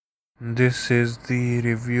This is the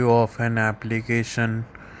review of an application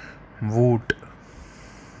Woot.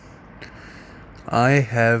 I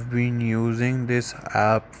have been using this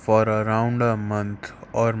app for around a month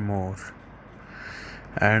or more,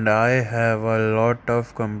 and I have a lot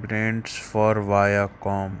of complaints for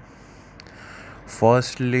Viacom.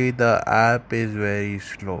 Firstly, the app is very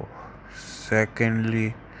slow.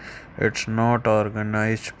 Secondly, it's not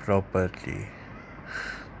organized properly.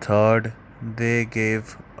 Third, they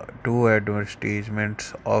gave two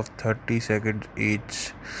advertisements of 30 seconds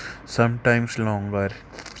each, sometimes longer,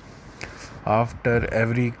 after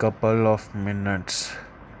every couple of minutes.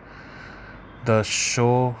 The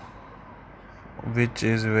show, which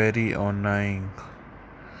is very annoying.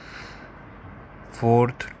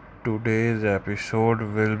 Fourth, today's episode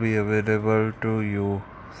will be available to you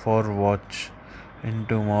for watch in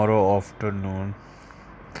tomorrow afternoon.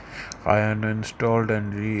 I uninstalled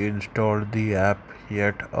and reinstalled the app,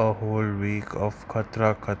 yet a whole week of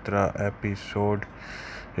Khatra Khatra episode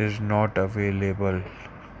is not available.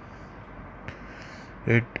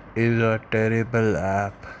 It is a terrible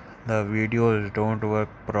app. The videos don't work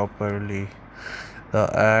properly. The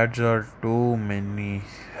ads are too many.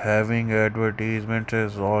 Having advertisements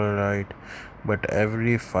is alright, but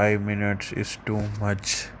every 5 minutes is too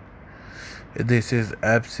much. This is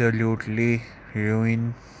absolutely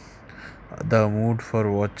ruin the mood for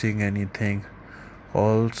watching anything.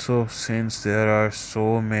 Also, since there are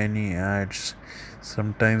so many ads,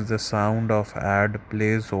 sometimes the sound of ad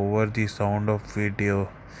plays over the sound of video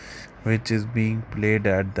which is being played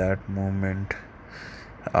at that moment.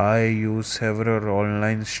 I use several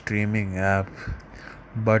online streaming apps,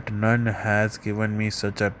 but none has given me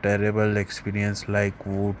such a terrible experience like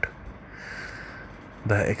Woot.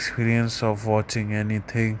 The experience of watching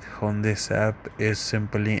anything on this app is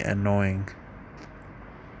simply annoying.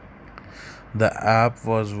 The app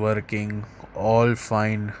was working all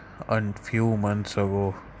fine a few months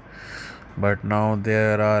ago, but now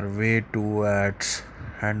there are way too ads,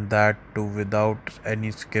 and that too without any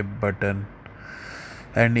skip button.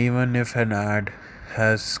 And even if an ad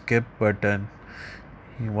has skip button,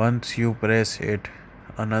 once you press it,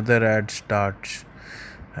 another ad starts,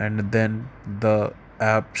 and then the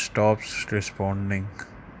app stops responding,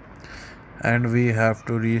 and we have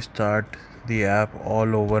to restart the app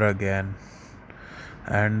all over again.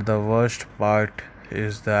 And the worst part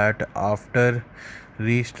is that after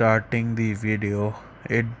restarting the video,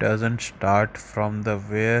 it doesn't start from the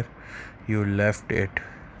where you left it.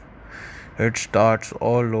 It starts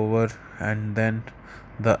all over, and then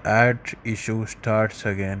the ad issue starts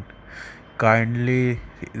again. Kindly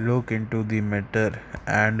look into the matter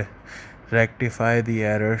and rectify the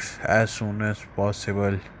errors as soon as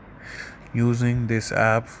possible. Using this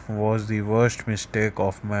app was the worst mistake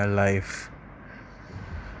of my life.